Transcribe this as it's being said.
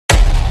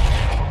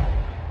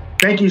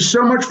Thank you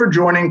so much for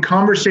joining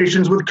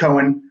Conversations with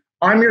Cohen.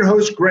 I'm your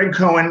host, Greg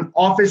Cohen,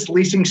 Office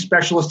Leasing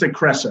Specialist at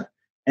Cresa.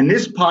 And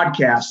this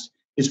podcast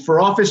is for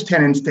office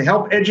tenants to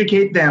help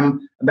educate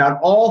them about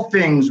all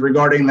things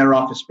regarding their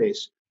office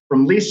space,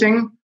 from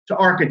leasing to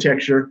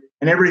architecture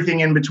and everything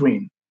in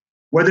between.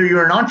 Whether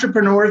you're an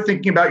entrepreneur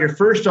thinking about your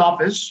first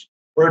office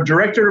or a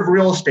director of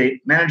real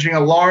estate managing a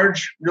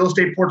large real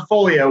estate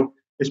portfolio,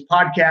 this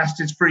podcast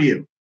is for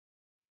you.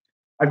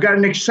 I've got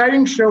an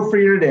exciting show for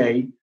you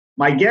today.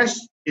 My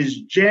guest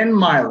is Jen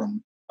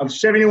Milan of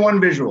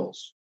 71 Visuals.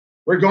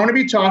 We're going to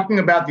be talking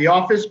about the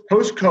office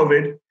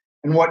post-COVID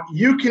and what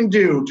you can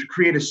do to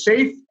create a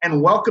safe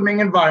and welcoming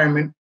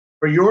environment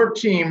for your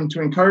team to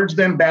encourage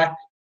them back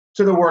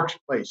to the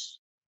workplace.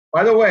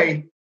 By the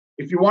way,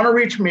 if you want to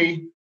reach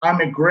me,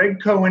 I'm at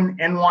Greg Cohen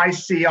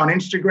NYC on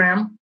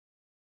Instagram.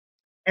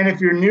 And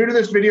if you're new to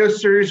this video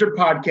series or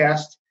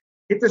podcast,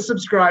 hit the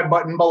subscribe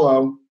button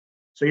below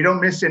so you don't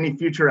miss any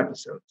future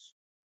episodes.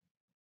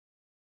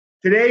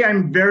 Today,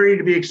 I'm very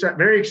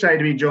excited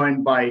to be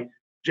joined by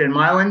Jen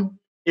Milan.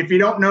 If you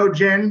don't know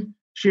Jen,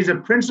 she's a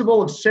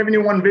principal of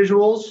 71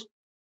 Visuals.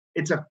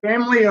 It's a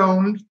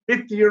family-owned,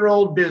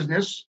 50-year-old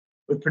business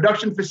with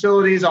production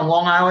facilities on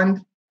Long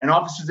Island and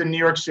offices in New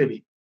York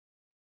City.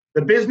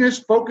 The business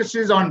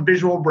focuses on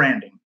visual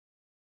branding.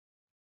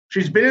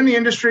 She's been in the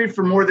industry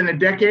for more than a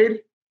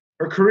decade.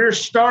 Her career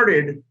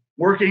started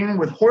working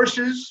with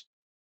horses,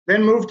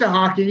 then moved to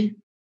hockey,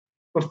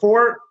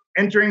 before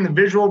entering the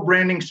visual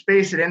branding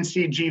space at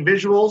NCG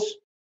Visuals,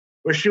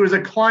 where she was a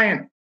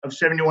client of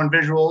 71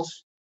 Visuals,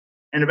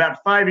 and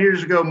about 5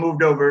 years ago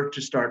moved over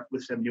to start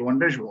with 71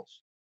 Visuals.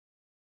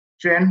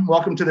 Jen,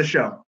 welcome to the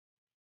show.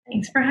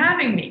 Thanks for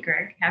having me,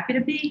 Greg. Happy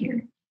to be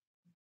here.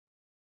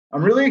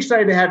 I'm really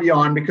excited to have you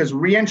on because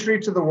re-entry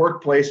to the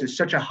workplace is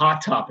such a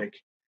hot topic,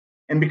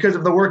 and because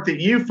of the work that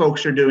you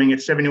folks are doing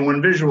at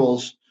 71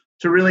 Visuals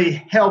to really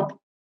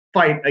help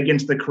fight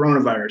against the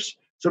coronavirus.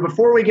 So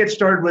before we get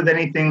started with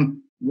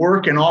anything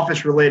work and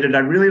office related,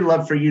 I'd really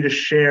love for you to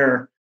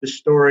share the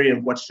story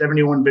of what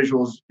 71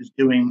 Visuals is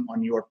doing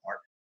on your part.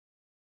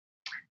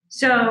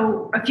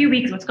 So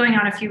what's going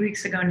on a few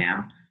weeks ago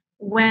now,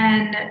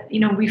 when,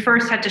 we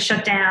first had to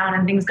shut down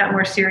and things got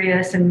more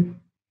serious and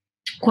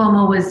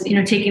Cuomo was,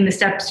 taking the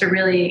steps to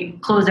really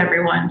close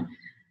everyone.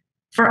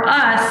 For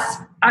us,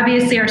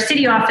 obviously our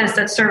city office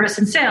that's service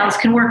and sales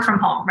can work from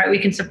home, right? We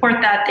can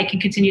support that. They can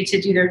continue to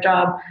do their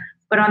job.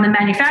 But on the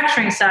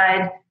manufacturing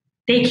side,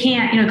 they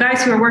can't,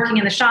 guys who are working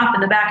in the shop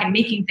in the back and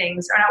making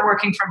things are not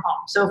working from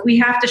home. So if we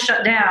have to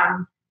shut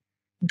down,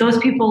 those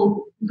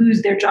people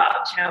lose their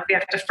jobs, if we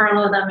have to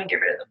furlough them and get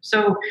rid of them.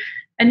 So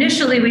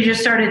initially we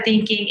just started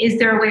thinking, is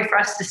there a way for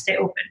us to stay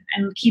open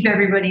and keep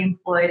everybody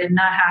employed and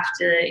not have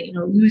to,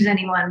 lose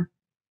anyone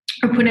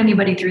or put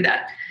anybody through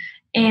that?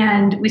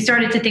 And we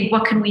started to think,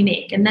 what can we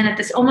make? And then at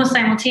this almost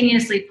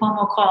simultaneously,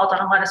 Cuomo called on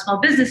a lot of small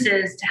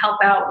businesses to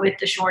help out with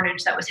the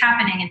shortage that was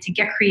happening and to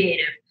get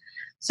creative.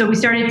 So we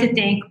started to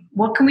think,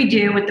 what can we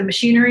do with the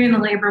machinery and the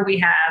labor we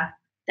have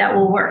that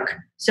will work?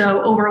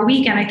 So over a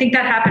weekend, I think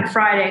that happened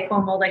Friday,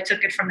 Cuomo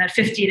took it from that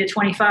 50 to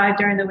 25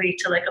 during the week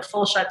to a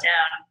full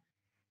shutdown.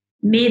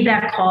 Made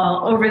that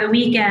call. Over the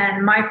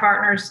weekend, my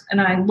partners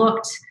and I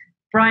looked,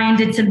 Brian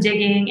did some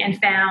digging and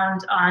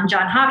found on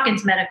John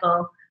Hopkins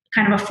Medical,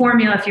 kind of a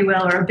formula, if you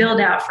will, or a build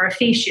out for a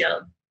face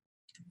shield.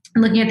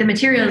 And looking at the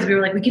materials, we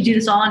were like, we could do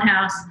this all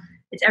in-house.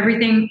 It's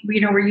everything,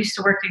 we're used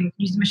to working,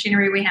 use the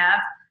machinery we have.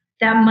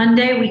 That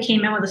Monday, we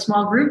came in with a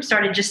small group,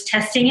 started just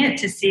testing it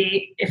to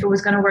see if it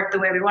was going to work the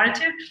way we wanted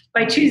to.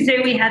 By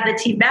Tuesday, we had the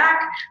team back,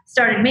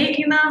 started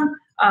making them.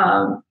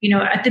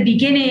 At the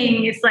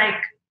beginning, it's like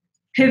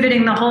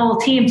pivoting the whole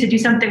team to do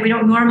something we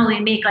don't normally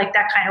make, like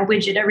that kind of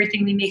widget.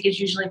 Everything we make is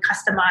usually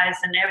customized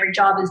and every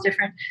job is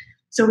different.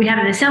 So we had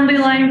an assembly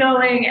line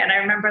going. And I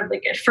remember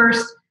at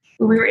first,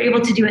 when we were able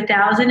to do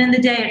 1,000 in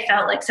the day, it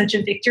felt like such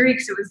a victory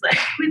because it was like,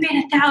 we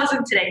made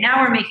 1,000 today.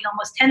 Now we're making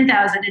almost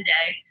 10,000 a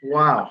day.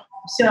 Wow.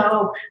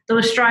 So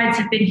those strides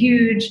have been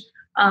huge.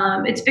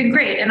 It's been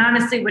great. And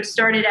honestly, what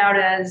started out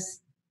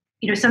as,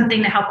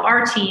 something to help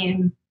our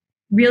team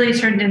really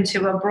turned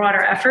into a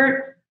broader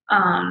effort.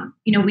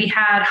 We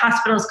had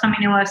hospitals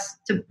coming to us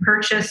to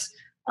purchase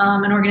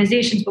and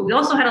organizations, but we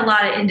also had a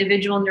lot of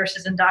individual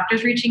nurses and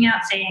doctors reaching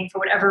out saying for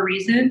whatever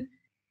reason,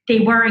 they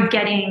weren't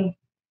getting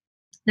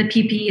the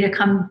PPE to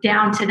come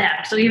down to them.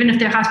 So even if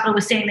their hospital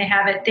was saying they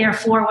have it, their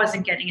floor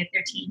wasn't getting it,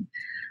 their team.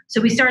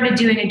 So we started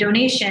doing a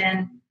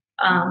donation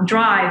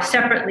drive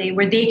separately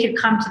where they could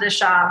come to the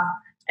shop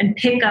and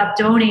pick up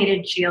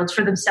donated shields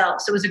for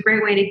themselves. So it was a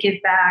great way to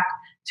give back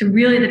to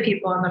really the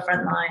people on the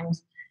front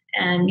lines.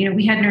 And,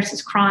 we had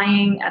nurses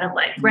crying out of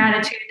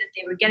gratitude that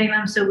they were getting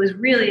them. So it was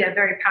really a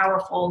very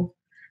powerful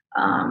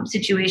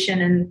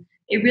situation. And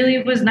it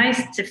really was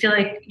nice to feel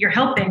like you're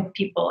helping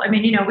people. I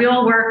mean, we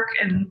all work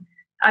and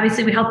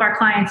obviously we help our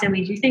clients and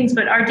we do things,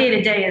 but our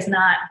day-to-day is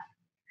not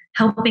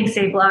helping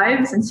save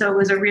lives. And so it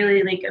was a really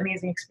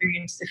amazing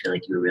experience to feel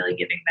like you were really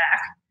giving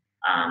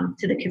back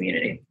to the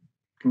community.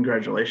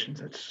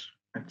 Congratulations.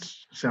 That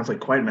sounds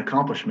like quite an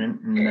accomplishment.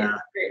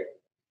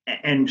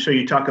 And And so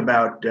you talk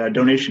about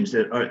donations.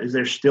 Is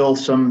there still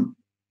some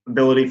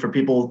ability for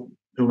people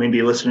who may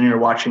be listening or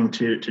watching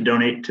to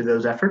donate to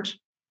those efforts?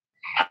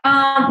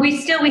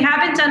 We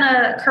haven't done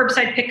a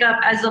curbside pickup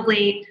as of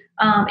late.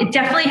 It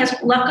definitely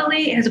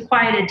has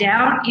quieted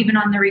down even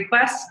on the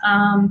requests.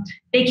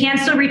 They can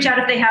still reach out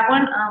if they have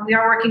one. We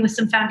are working with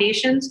some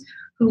foundations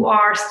who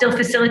are still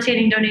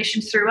facilitating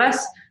donations through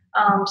us.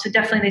 So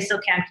definitely they still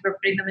can, because we're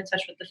putting them in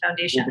touch with the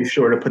foundation. We'll be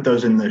sure to put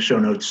those in the show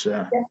notes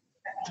to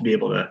be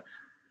able to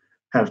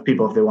have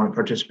people if they want to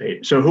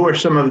participate. So who are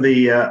some of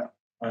the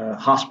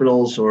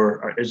hospitals,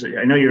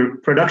 I know your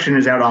production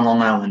is out on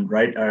Long Island,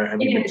 right?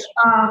 It is.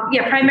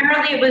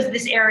 Primarily it was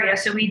this area.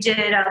 So we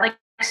did like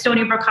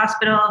Stony Brook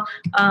Hospital,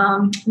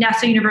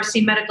 Nassau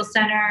University Medical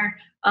Center.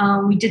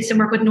 We did some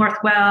work with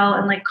Northwell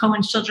and like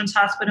Cohen's Children's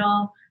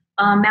Hospital,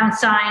 Mount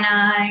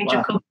Sinai,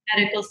 Jacobi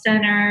Medical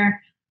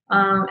Center,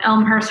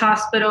 Elmhurst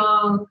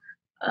Hospital,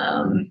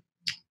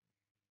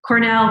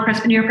 Cornell,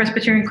 New York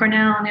Presbyterian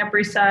Cornell on the Upper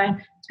East Side.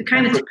 So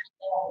kind of.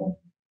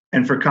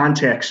 And for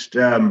context,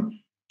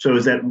 so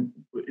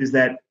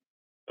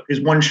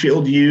is one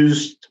shield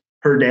used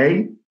per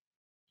day?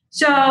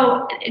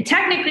 So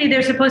technically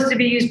they're supposed to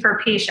be used per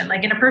patient.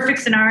 Like in a perfect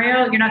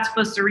scenario, you're not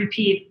supposed to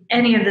repeat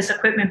any of this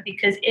equipment,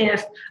 because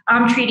if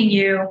I'm treating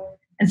you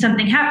and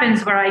something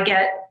happens where I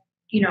get,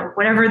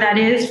 whatever that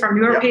is from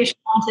your patient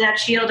onto that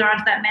shield or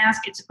onto that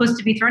mask, it's supposed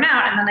to be thrown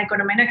out, and then I go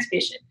to my next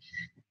patient.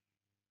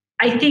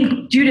 I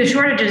think due to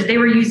shortages, they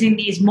were using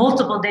these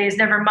multiple days,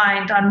 never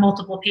mind on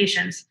multiple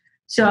patients.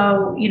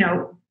 So,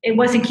 it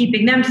wasn't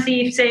keeping them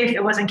safe.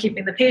 It wasn't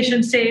keeping the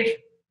patient safe.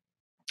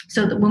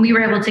 So that when we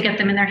were able to get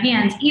them in their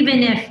hands,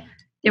 even if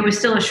there was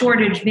still a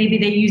shortage, maybe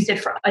they used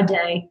it for a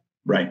day.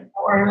 Right.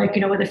 Or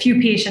with a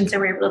few patients, they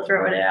were able to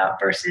throw it out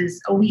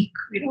versus a week,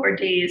 or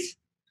days.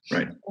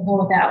 Right.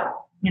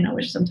 Without,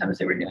 which sometimes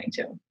they were doing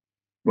too.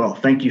 Well,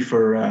 thank you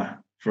for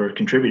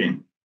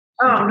contributing.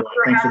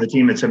 Thanks for the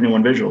team at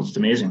 71 Visuals. It's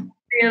amazing.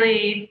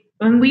 Really,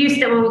 when we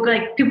used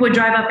to, people would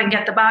drive up and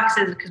get the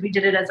boxes, because we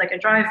did it as like a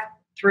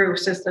drive-through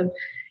system.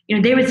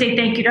 They would say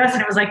thank you to us,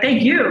 and it was like,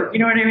 thank you. You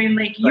know what I mean?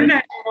 Like, you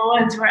guys are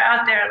the ones who are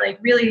out there, like,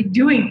 really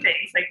doing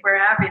things. Like, we're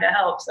happy to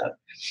help.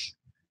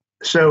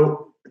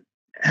 So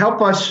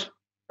help us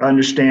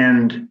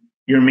understand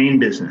your main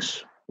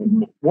business.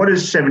 Mm-hmm. What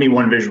does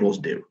 71 Visuals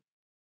do?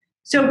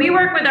 So we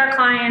work with our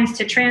clients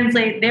to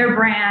translate their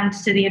brand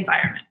to the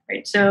environment,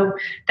 right? So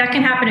that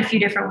can happen a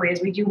few different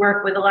ways. We do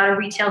work with a lot of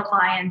retail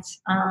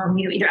clients,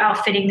 either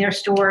outfitting their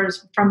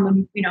stores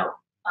from,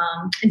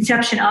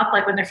 inception up,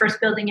 like when they're first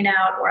building it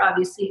out, or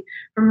obviously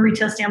from a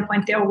retail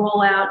standpoint, they'll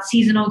roll out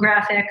seasonal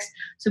graphics.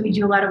 So we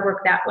do a lot of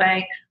work that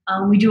way.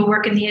 We do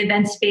work in the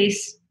event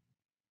space.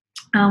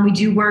 We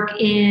do work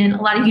in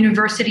a lot of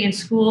university and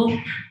school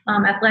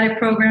athletic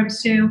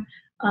programs too.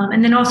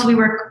 And then also we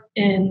work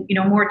in,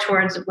 more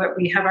towards where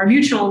we have our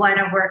mutual line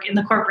of work in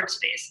the corporate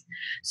space.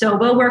 So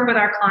we'll work with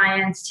our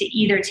clients to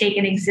either take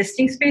an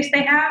existing space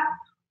they have,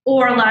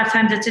 or a lot of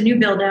times it's a new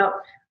build out,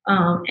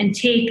 and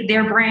take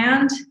their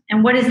brand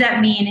and what does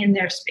that mean in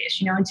their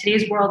space. In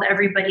today's world,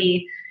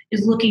 everybody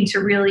is looking to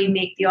really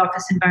make the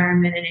office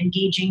environment an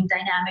engaging,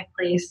 dynamic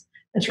place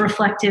that's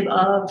reflective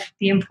of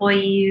the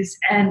employees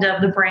and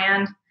of the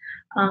brand.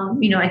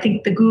 I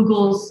think the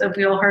Googles that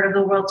we all heard of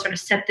the world sort of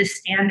set this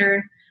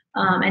standard.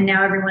 And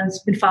now everyone's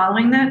been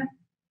following that.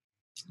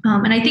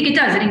 And I think it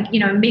does.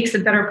 It makes a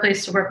better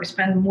place to work. We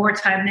spend more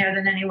time there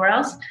than anywhere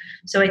else.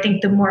 So I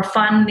think the more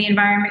fun the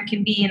environment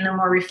can be and the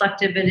more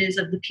reflective it is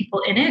of the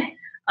people in it,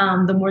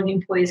 the more the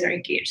employees are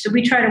engaged. So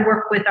we try to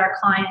work with our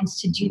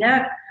clients to do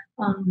that,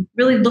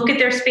 really look at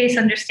their space,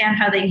 understand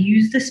how they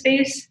use the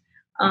space,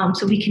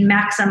 so we can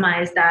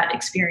maximize that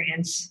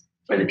experience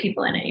for the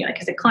people in it.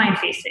 Is it client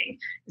facing?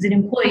 Is it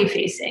employee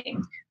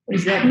facing? What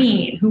does that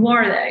mean? Who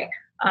are they?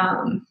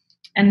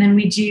 And then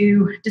we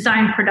do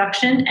design,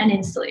 production, and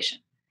installation.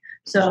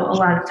 So a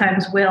lot of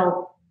times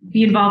we'll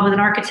be involved with an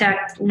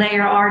architect,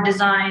 layer our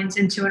designs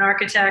into an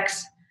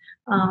architect's,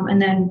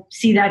 and then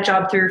see that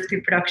job through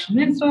production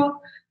and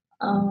install.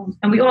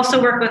 And we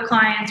also work with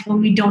clients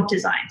when we don't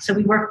design. So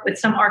we work with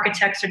some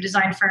architects or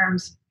design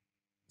firms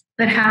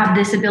that have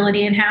this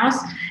ability in-house,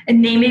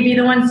 and they may be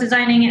the ones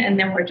designing it, and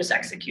then we're just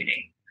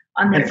executing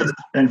on their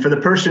and for the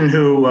person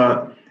who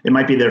it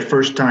might be their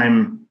first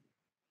time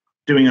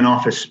doing an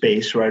office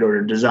space, right, or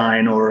a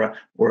design or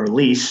a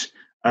lease.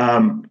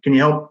 Can you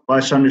help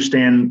us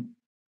understand,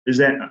 is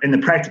that in the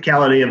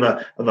practicality of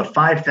a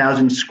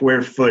 5,000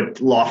 square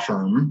foot law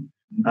firm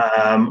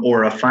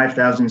or a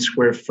 5,000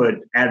 square foot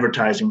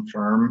advertising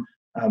firm?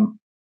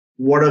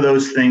 What are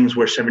those things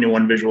where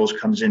 71 Visuals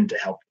comes in to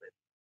help with?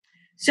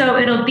 So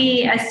it'll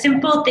be a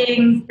simple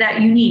things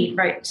that you need,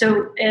 right?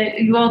 So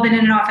you've all been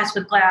in an office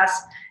with glass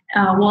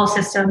wall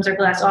systems or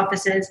glass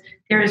offices.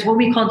 There is what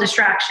we call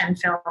distraction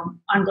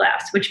film on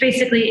glass, which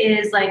basically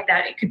is like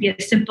that. It could be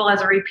as simple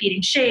as a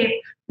repeating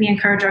shape. We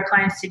encourage our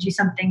clients to do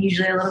something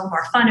usually a little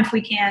more fun if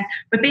we can.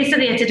 But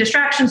basically it's a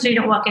distraction so you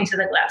don't walk into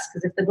the glass,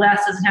 because if the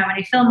glass doesn't have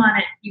any film on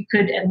it, you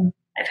could, and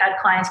I've had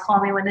clients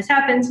call me when this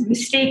happens,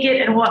 mistake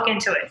it and walk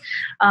into it.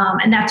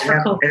 And that's for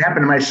COVID. It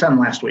happened to my son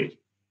last week.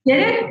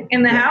 Did it?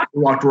 In the house? He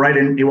walked right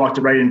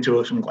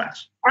into some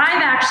glass.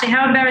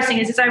 How embarrassing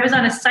is this? I was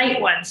on a site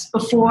once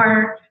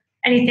before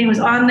anything was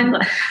on the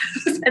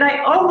glass, and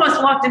I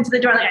almost walked into the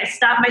door. Like I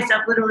stopped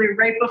myself literally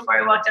right before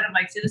I walked out. I'm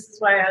like, so this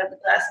is why I had the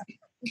glass.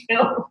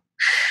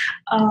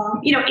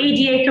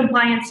 ADA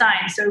compliant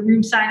signs, so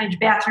room signage,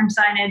 bathroom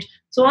signage.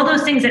 So all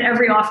those things that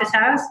every office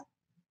has,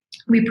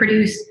 we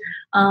produce.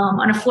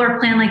 On a floor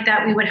plan like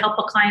that, we would help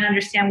a client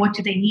understand what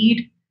do they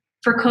need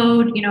for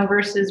code,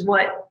 versus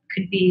what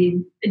could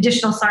be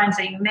additional signs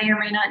that you may or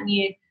may not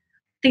need.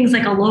 Things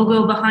like a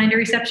logo behind a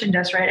reception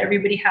desk, right?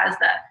 Everybody has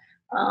that.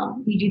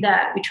 We do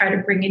that. We try to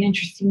bring in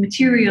interesting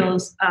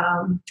materials.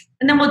 And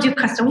then we'll do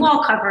custom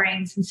wall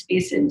coverings and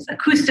spaces,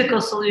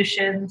 acoustical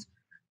solutions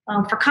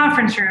for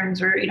conference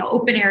rooms or,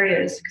 open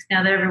areas, because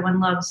now that everyone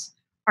loves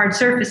hard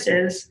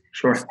surfaces.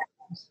 Sure.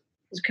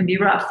 It can be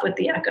rough with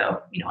the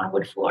echo, on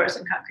wood floors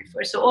and concrete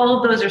floors. So all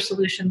of those are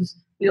solutions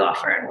we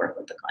offer and work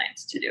with the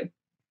clients to do.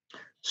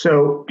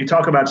 So you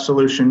talk about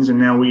solutions, and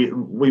now we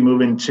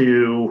move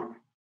into,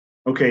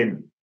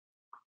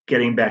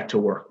 getting back to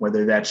work,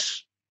 whether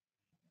that's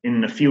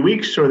in a few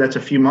weeks or that's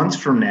a few months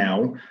from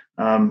now.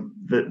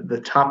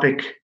 The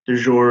topic du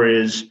jour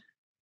is,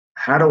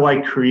 how do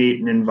I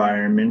create an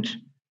environment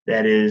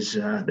that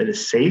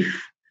is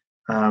safe,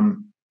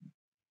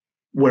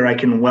 where I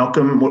can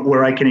welcome,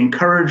 where I can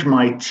encourage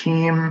my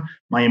team,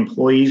 my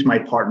employees, my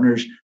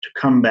partners to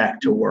come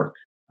back to work.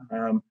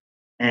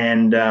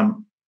 And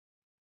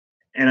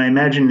I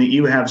imagine that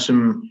you have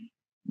some,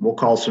 we'll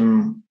call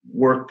some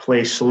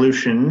workplace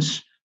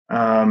solutions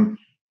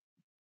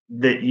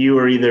that you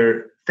are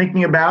either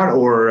thinking about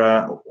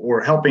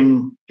or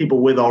helping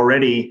people with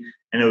already.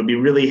 And it would be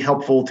really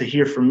helpful to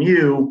hear from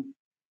you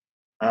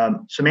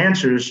some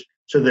answers,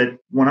 so that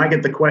when I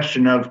get the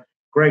question of,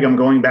 Greg, I'm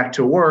going back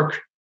to work,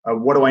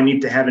 what do I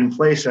need to have in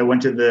place? I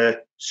went to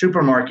the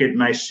supermarket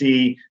and I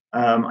see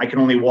I can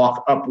only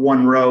walk up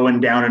one row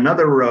and down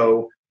another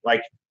row.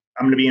 Like,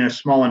 I'm going to be in a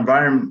small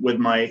environment with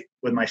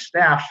my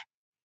staff.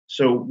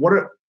 So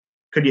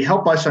could you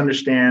help us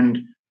understand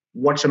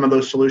what some of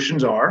those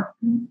solutions are,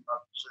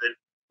 so that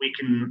we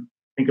can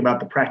think about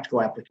the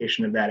practical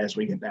application of that as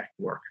we get back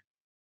to work?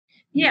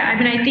 Yeah,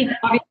 I think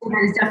obviously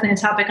that is definitely a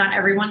topic on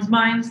everyone's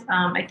minds.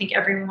 I think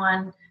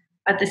everyone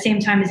at the same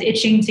time is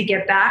itching to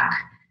get back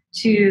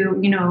to,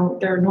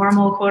 their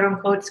normal quote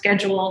unquote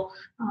schedule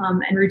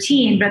and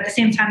routine. But at the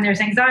same time,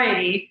 there's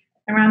anxiety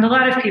around a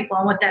lot of people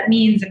and what that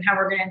means and how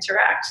we're going to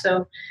interact.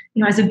 So,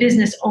 as a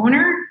business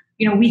owner,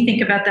 we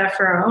think about that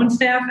for our own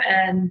staff,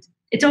 and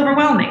it's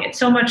overwhelming. It's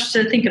so much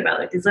to think about.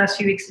 Like, these last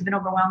few weeks have been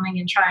overwhelming,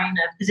 and trying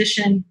to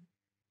position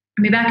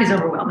me back is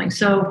overwhelming.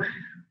 So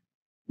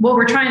what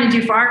we're trying to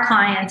do for our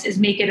clients is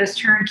make it as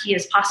turnkey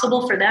as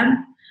possible for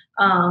them,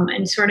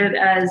 and sort of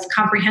as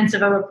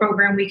comprehensive of a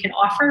program we can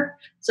offer,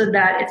 so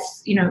that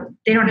it's,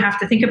 they don't have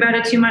to think about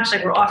it too much.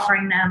 Like, we're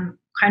offering them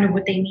kind of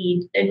what they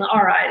need, in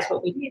our eyes,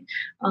 what we need.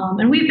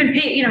 And we've been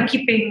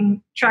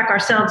keeping track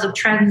ourselves of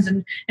trends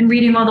and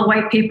reading all the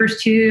white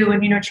papers too,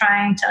 and,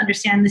 trying to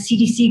understand the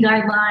CDC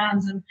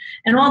guidelines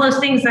and all those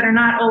things that are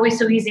not always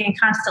so easy and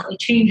constantly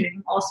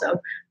changing also.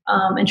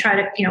 And try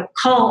to,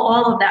 cull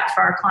all of that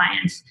for our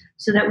clients,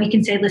 so that we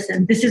can say,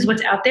 listen, this is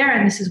what's out there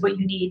and this is what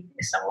you need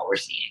based on what we're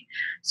seeing.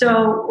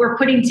 So we're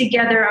putting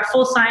together a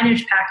full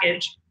signage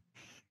package,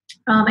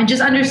 and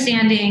just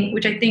understanding,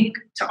 which I think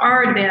to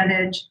our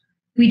advantage,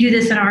 we do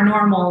this in our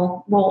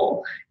normal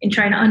role in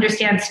trying to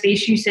understand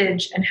space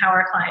usage and how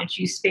our clients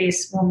use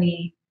space when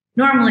we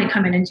normally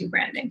come in and do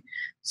branding.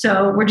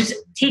 So we're just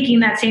taking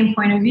that same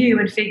point of view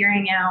and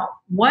figuring out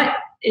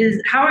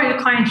how are your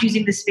clients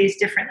using this space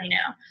differently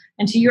now?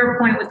 And to your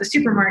point with the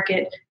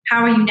supermarket,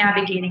 how are you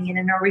navigating it?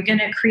 And are we going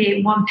to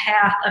create one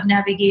path of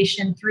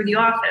navigation through the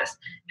office?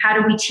 How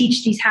do we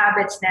teach these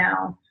habits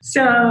now?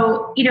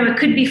 So, it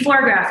could be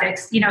floor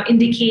graphics,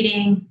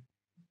 indicating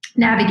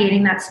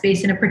navigating that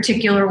space in a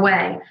particular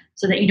way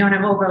so that you don't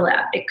have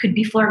overlap. It could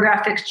be floor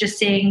graphics just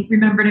saying,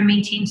 remember to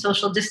maintain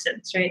social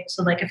distance, right?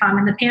 So like, if I'm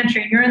in the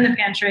pantry and you're in the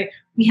pantry,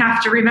 we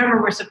have to remember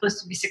we're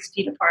supposed to be 6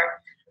 feet apart.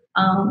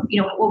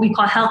 What we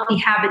call healthy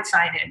habit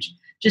signage,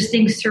 just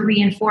things to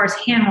reinforce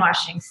hand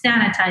washing,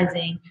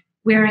 sanitizing,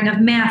 wearing of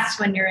masks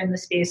when you're in the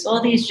space,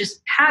 all these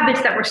just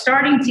habits that we're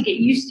starting to get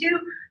used to,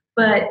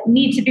 but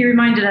need to be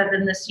reminded of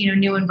in this,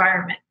 new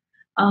environment.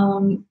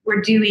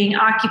 We're doing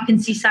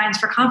occupancy signs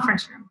for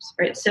conference rooms,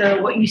 right?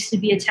 So what used to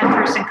be a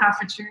 10-person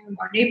conference room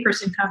or an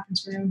 8-person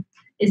conference room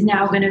is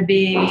now going to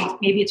be,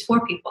 maybe it's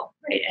 4 people,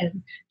 right?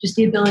 And just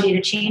the ability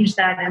to change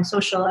that and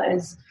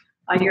socialize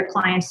your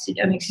clients,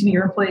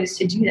 your employees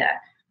to do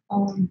that.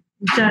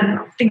 We've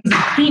done things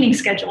like cleaning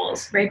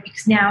schedules, right?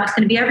 Because now it's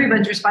going to be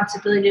everyone's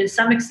responsibility to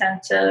some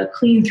extent to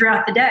clean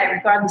throughout the day,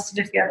 regardless of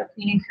if you have a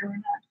cleaning crew or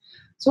not.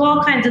 So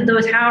all kinds of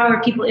those, how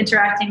are people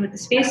interacting with the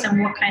space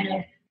and what kind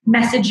of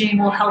messaging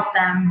will help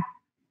them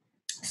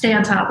stay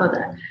on top of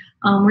it.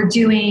 We're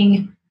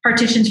doing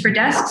partitions for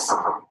desks,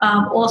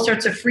 all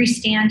sorts of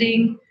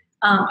freestanding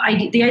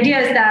The idea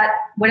is that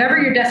whatever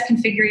your desk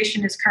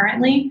configuration is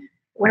currently,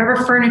 whatever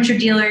furniture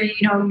dealer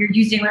you're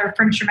using, whatever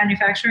furniture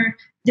manufacturer,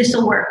 this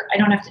will work. I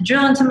don't have to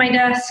drill into my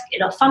desk.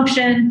 It'll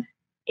function.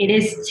 It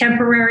is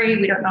temporary.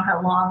 We don't know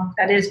how long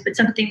that is, but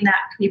something that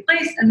can be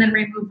placed and then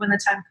removed when the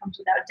time comes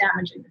without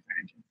damaging the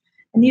furniture.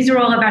 And these are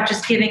all about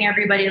just giving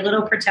everybody a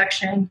little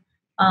protection.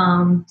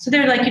 So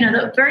they're like,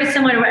 very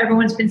similar to what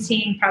everyone's been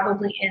seeing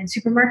probably in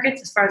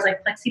supermarkets as far as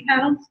like plexi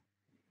panels.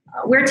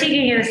 We're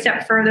taking it a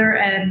step further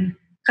and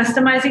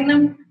customizing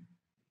them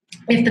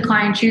if the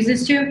client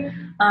chooses to,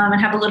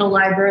 and have a little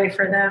library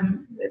for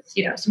them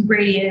with, some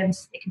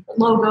gradients. They can put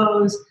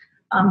logos,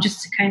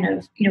 just to kind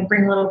of,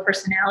 bring a little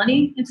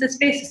personality into the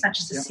space. It's not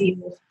just a sea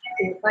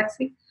of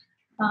plexi.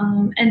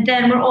 And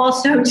then we're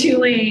also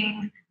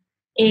doing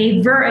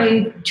a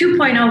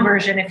 2.0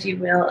 version, if you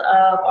will,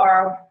 of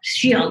our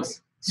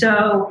shields.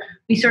 So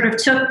we sort of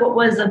took what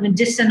was a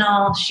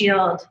medicinal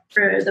shield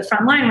for the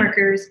frontline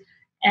workers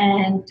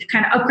and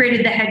kind of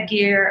upgraded the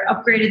headgear,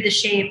 upgraded the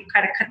shape,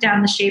 kind of cut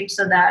down the shape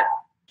so that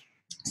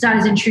it's not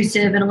as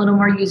intrusive and a little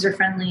more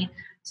user-friendly.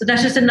 So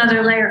that's just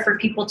another layer for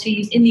people to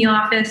use in the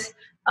office.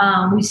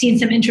 We've seen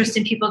some interest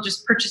in people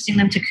just purchasing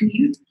them to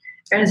commute,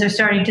 right, as they're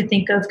starting to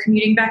think of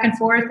commuting back and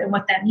forth and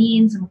what that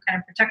means and what kind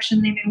of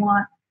protection they may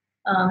want.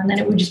 And then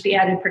it would just be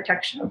added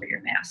protection over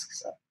your mask.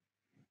 So.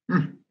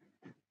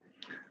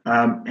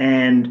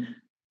 And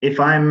if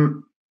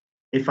I'm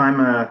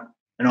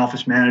an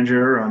office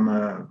manager, I'm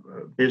a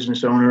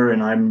business owner,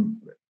 and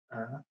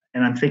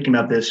I'm thinking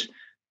about this,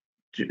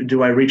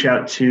 do I reach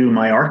out to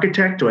my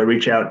architect? Do I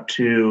reach out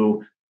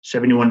to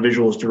 71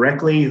 Visuals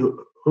directly?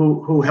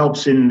 Who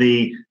helps in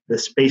the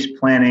space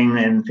planning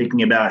and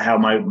thinking about how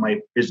my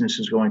business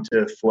is going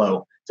to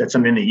flow? Is that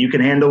something that you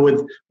can handle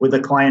with a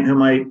client who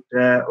might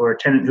or a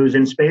tenant who's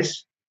in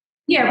space?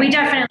 Yeah, we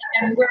definitely,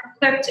 and we're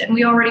equipped, and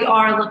we already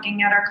are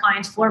looking at our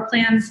clients' floor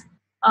plans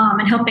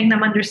and helping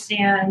them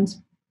understand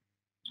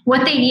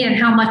what they need and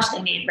how much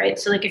they need, right?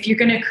 So like if you're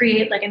going to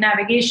create like a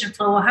navigation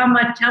flow, well, how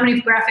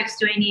many graphics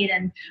do I need?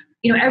 And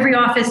every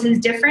office is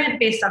different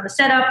based on the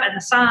setup and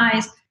the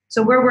size.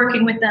 So we're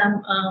working with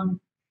them,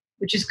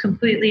 which is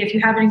completely, if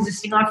you have an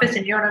existing office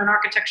and you're in an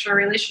architectural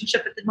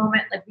relationship at the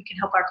moment, like we can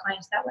help our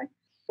clients that way.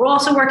 We're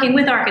also working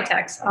with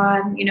architects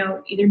on,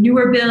 either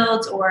newer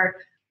builds or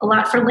a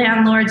lot for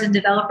landlords and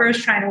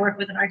developers, trying to work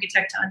with an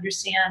architect to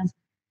understand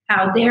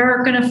how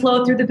they're going to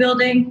flow through the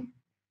building.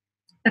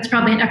 That's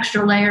probably an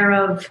extra layer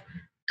of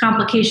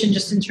complication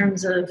just in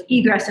terms of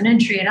egress and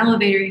entry and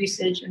elevator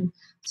usage. And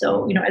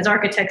so, as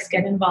architects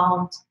get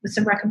involved with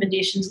some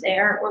recommendations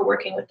there, we're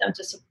working with them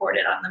to support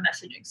it on the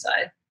messaging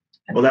side.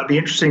 Well, that'd be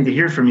interesting to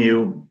hear from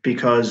you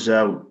because,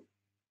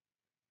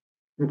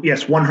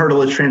 yes, one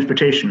hurdle is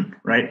transportation,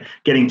 right?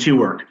 Getting to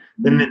work.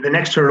 Then the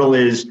next hurdle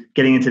is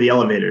getting into the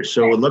elevator.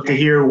 So I'd love to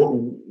hear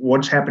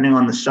what's happening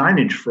on the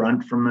signage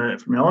front from an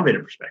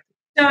elevator perspective.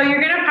 So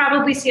you're going to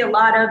probably see a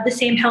lot of the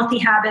same healthy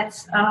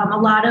habits, a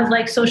lot of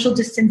like social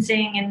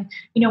distancing. And,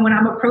 when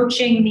I'm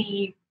approaching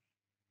the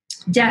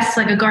desk,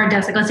 like a guard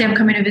desk, like let's say I'm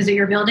coming to visit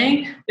your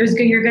building,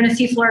 you're going to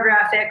see floor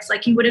graphics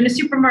like you would in a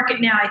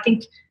supermarket now. I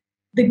think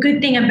the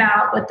good thing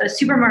about what the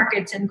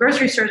supermarkets and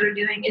grocery stores are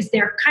doing is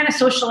they're kind of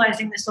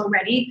socializing this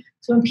already.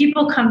 So when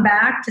people come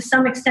back, to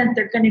some extent,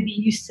 they're going to be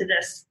used to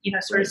this,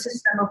 sort of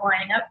system of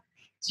lining up.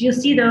 So you'll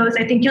see those.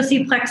 I think you'll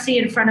see plexi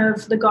in front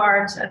of the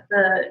guards at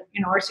the,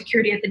 or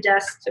security at the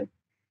desk to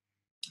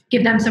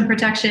give them some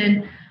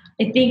protection.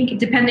 I think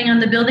depending on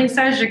the building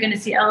size, you're going to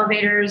see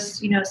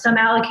elevators, some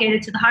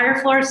allocated to the higher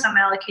floors, some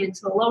allocated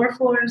to the lower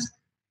floors.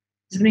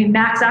 There's going to be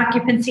max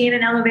occupancy in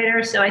an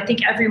elevator. So I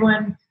think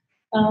everyone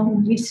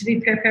needs to be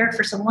prepared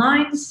for some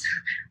lines.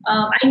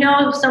 I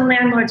know some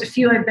landlords, a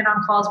few I've been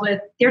on calls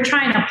with, they're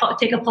trying to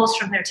take a pulse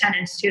from their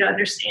tenants too, to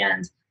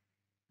understand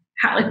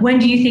how, like, when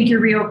do you think you're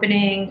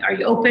reopening? Are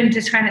you open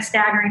to kind of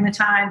staggering the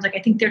times? Like, I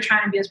think they're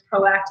trying to be as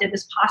proactive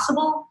as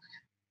possible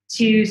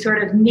to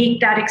sort of make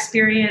that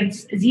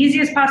experience as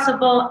easy as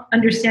possible,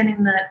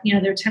 understanding that,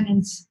 their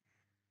tenants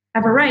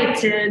have a right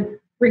to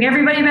bring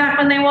everybody back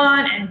when they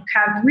want and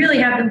really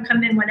have them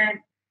come in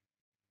whenever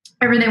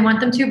they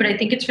want them to. But I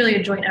think it's really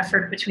a joint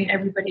effort between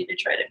everybody to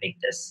try to make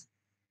this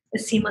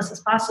as seamless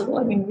as possible.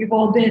 I mean, we've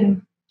all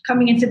been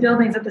coming into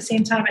buildings at the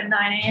same time at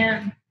 9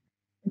 a.m.,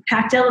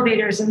 packed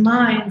elevators and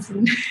lines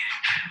and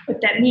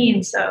what that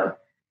means. So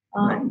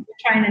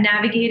trying to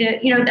navigate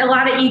it. A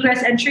lot of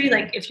egress entry,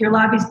 like if your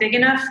lobby's big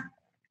enough,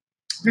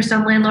 for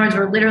some landlords,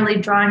 we're literally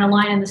drawing a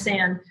line in the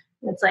sand.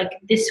 It's like,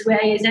 this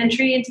way is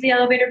entry into the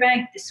elevator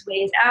bank, this way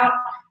is out.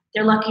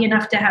 They're lucky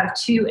enough to have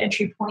 2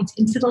 entry points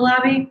into the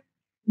lobby.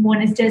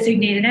 One is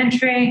designated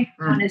entry,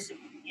 one is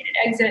designated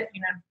exit,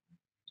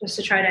 just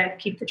to try to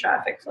keep the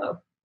traffic flow.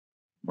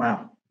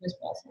 Wow. As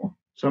possible.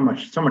 So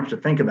much to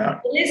think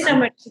about. It is so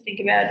much to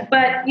think about.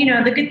 But,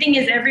 the good thing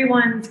is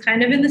everyone's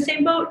kind of in the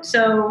same boat.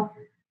 So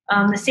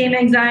the same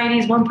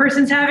anxieties one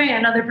person's having,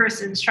 another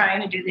person's trying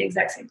to do the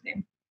exact same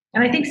thing.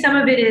 And I think some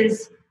of it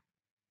is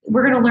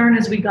we're going to learn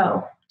as we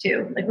go,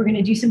 too. Like, we're going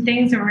to do some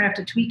things and we're going to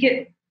have to tweak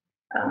it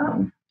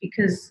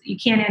because you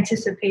can't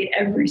anticipate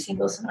every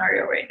single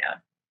scenario right now.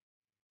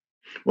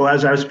 Well,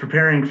 as I was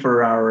preparing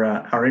for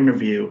our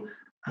interview,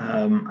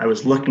 I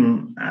was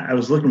looking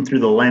through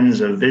the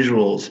lens of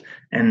visuals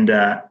and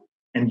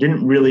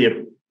didn't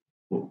really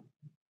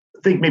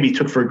think maybe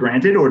took for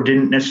granted or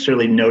didn't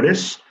necessarily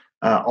notice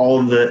all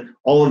of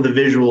the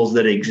visuals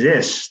that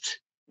exist.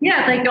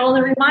 Yeah, like all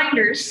the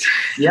reminders.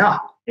 Yeah,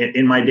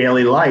 in my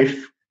daily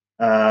life,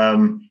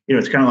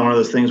 it's kind of one of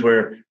those things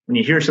where when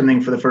you hear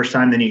something for the first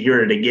time, then you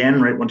hear it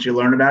again, right? Once you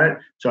learn about it.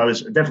 So I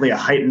was definitely a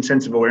heightened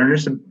sense of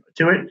awareness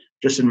to it,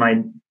 just in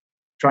my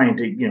trying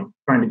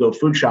to go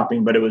food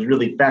shopping. But it was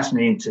really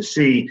fascinating to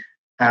see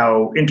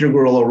how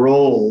integral a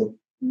role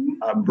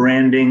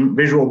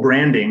visual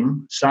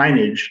branding,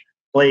 signage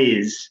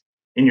plays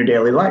in your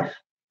daily life.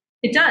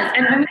 It does.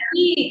 And I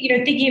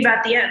mean, thinking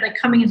about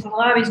coming into the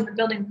lobbies in the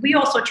building, we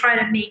also try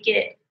to make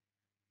it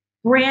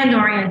brand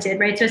oriented,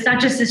 right? So it's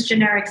not just this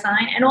generic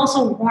sign, and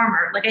also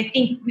warmer. Like, I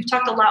think we've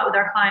talked a lot with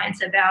our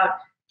clients about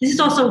this is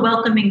also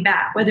welcoming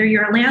back, whether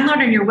you're a landlord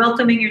and you're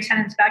welcoming your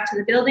tenants back to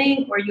the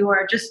building, or you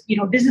are just,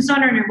 business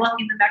owner and you're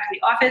welcoming them back to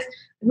the office.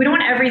 We don't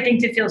want everything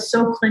to feel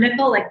so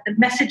clinical. Like, the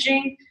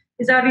messaging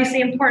is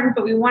obviously important,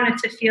 but we want it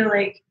to feel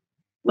like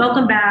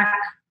welcome back.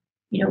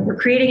 We're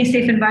creating a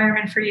safe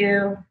environment for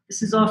you.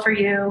 This is all for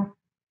you.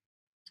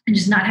 And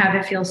just not have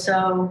it feel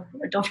so,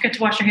 don't forget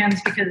to wash your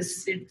hands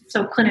because it's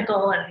so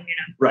clinical and,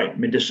 Right.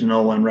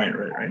 Medicinal and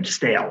right.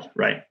 Stale.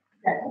 Right.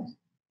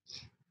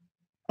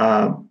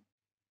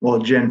 Well,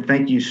 Jen,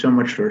 thank you so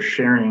much for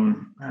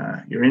sharing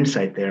your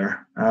insight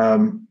there.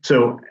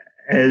 So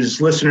as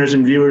listeners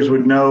and viewers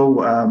would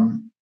know,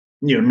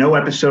 no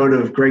episode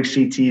of Greg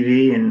C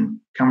TV and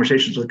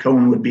Conversations with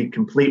Cohen would be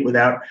complete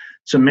without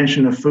some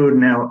mention of food.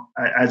 Now,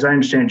 as I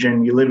understand,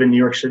 Jen, you live in New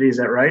York City, is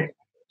that right?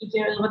 I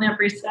do. I live on the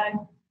Upper East Side.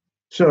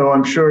 So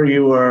I'm sure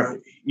you're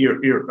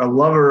a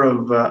lover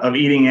of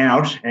eating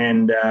out,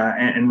 and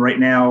right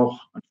now,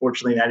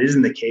 unfortunately, that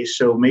isn't the case.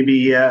 So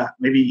maybe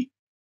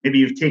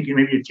you're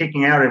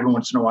taking out every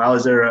once in a while.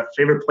 Is there a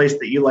favorite place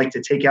that you like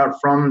to take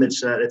out from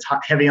that's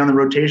heavy on the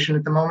rotation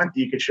at the moment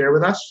that you could share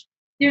with us?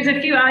 There's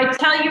a few. I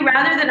tell you,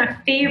 rather than a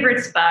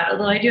favorite spot,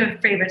 although I do have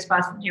favorite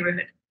spots in the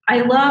neighborhood,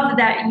 I love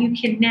that you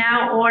can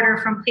now order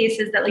from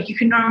places that you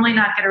can normally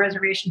not get a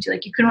reservation to.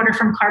 Like, you can order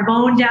from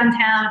Carbone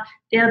downtown.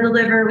 They'll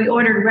deliver. We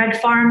ordered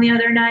Red Farm the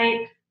other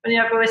night on the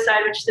Upper West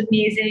Side, which is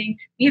amazing.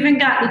 We even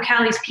got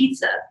Lucali's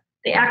Pizza.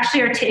 They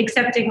actually are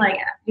accepting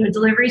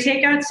delivery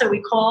takeouts. So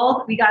we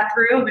called, we got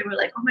through, and we were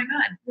like, oh my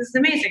God, this is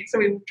amazing. So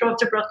we drove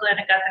to Brooklyn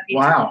and got the pizza.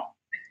 Wow.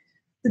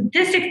 So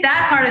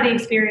that part of the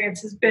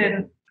experience has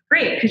been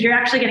great because you're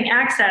actually getting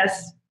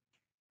access.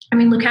 I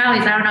mean,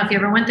 Lucali's, I don't know if you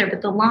ever went there,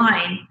 but the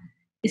line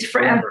is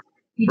forever.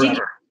 You can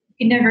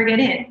never get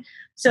in.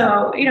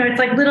 So, it's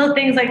like little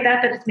things like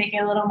that it's making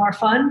it a little more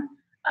fun.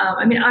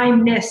 I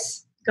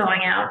miss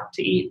going out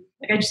to eat.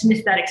 I just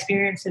miss that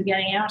experience of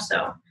getting out.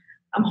 So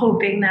I'm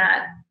hoping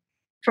that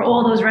for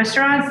all those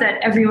restaurants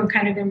that everyone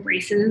kind of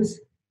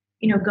embraces,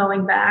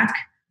 going back.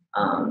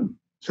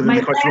 So then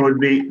the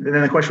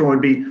question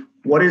would be,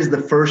 what is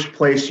the first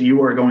place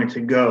you are going to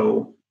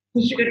go?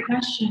 That's a good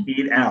question.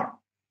 Eat out.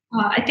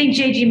 I think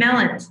JG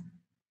Mellon's,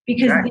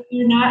 because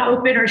they're not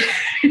open, or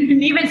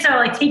even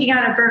so, taking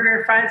out a burger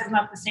and fries is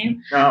not the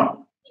same.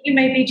 No. It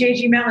might be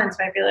JG Mellon's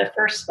might be the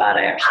first spot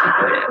I actually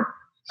go to.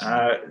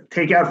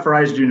 Takeout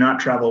fries do not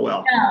travel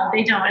well. No,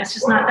 they don't. It's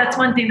just not. That's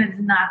one thing that's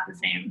not the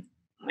same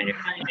when you're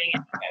finding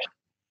it.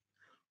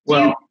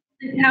 Well,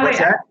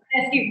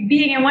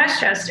 being in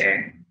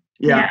Westchester.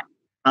 Yeah.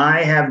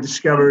 I have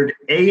discovered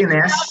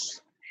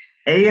A&S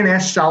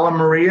Sala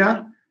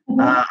Maria.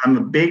 I'm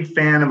a big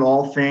fan of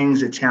all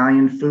things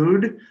Italian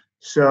food.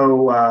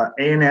 So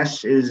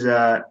A&S is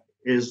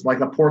like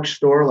a pork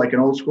store, like an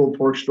old school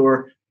pork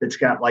store that's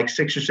got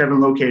 6 or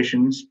 7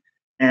 locations,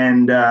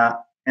 and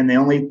they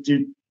only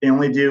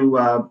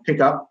do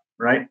pickup,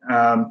 right?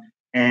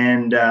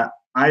 And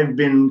I've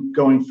been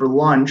going for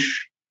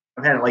lunch.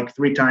 I've had it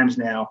 3 times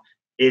now.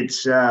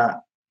 It's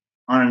on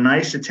a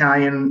nice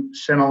Italian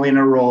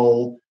semolina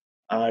roll,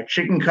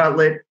 chicken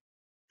cutlet,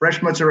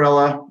 fresh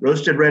mozzarella,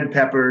 roasted red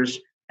peppers,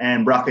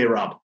 and broccoli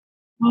rabe.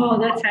 Oh,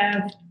 that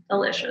sounds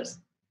delicious.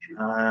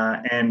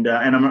 And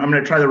I'm going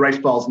to try the rice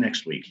balls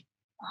next week.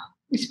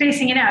 You're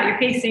spacing it out. You're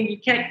pacing. You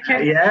can't.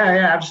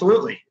 Yeah,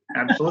 absolutely.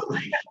 Got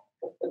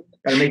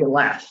to make it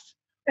last.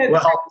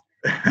 Well,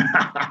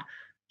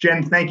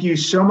 Jen, thank you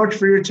so much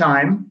for your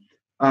time.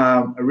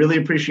 I really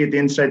appreciate the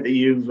insight that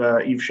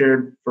you've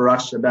shared for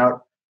us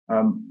about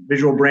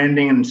visual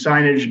branding and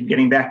signage and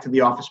getting back to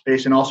the office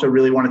space. And also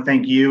really want to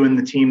thank you and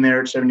the team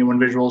there at 71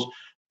 Visuals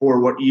for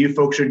what you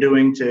folks are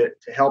doing to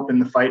help in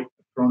the fight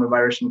with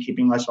coronavirus and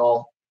keeping us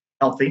all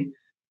healthy.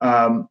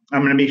 I'm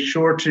going to be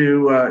sure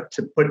to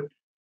put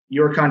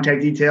your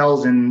contact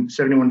details and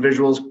 71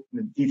 Visuals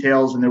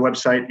details and their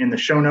website in the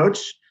show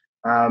notes.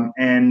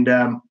 And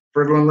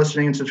for everyone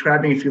listening and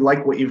subscribing, if you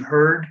like what you've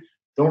heard,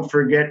 don't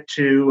forget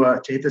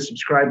to hit the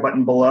subscribe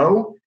button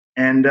below.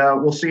 And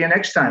we'll see you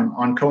next time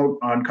on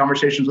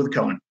Conversations with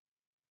Cohen.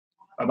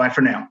 Bye-bye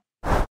for now.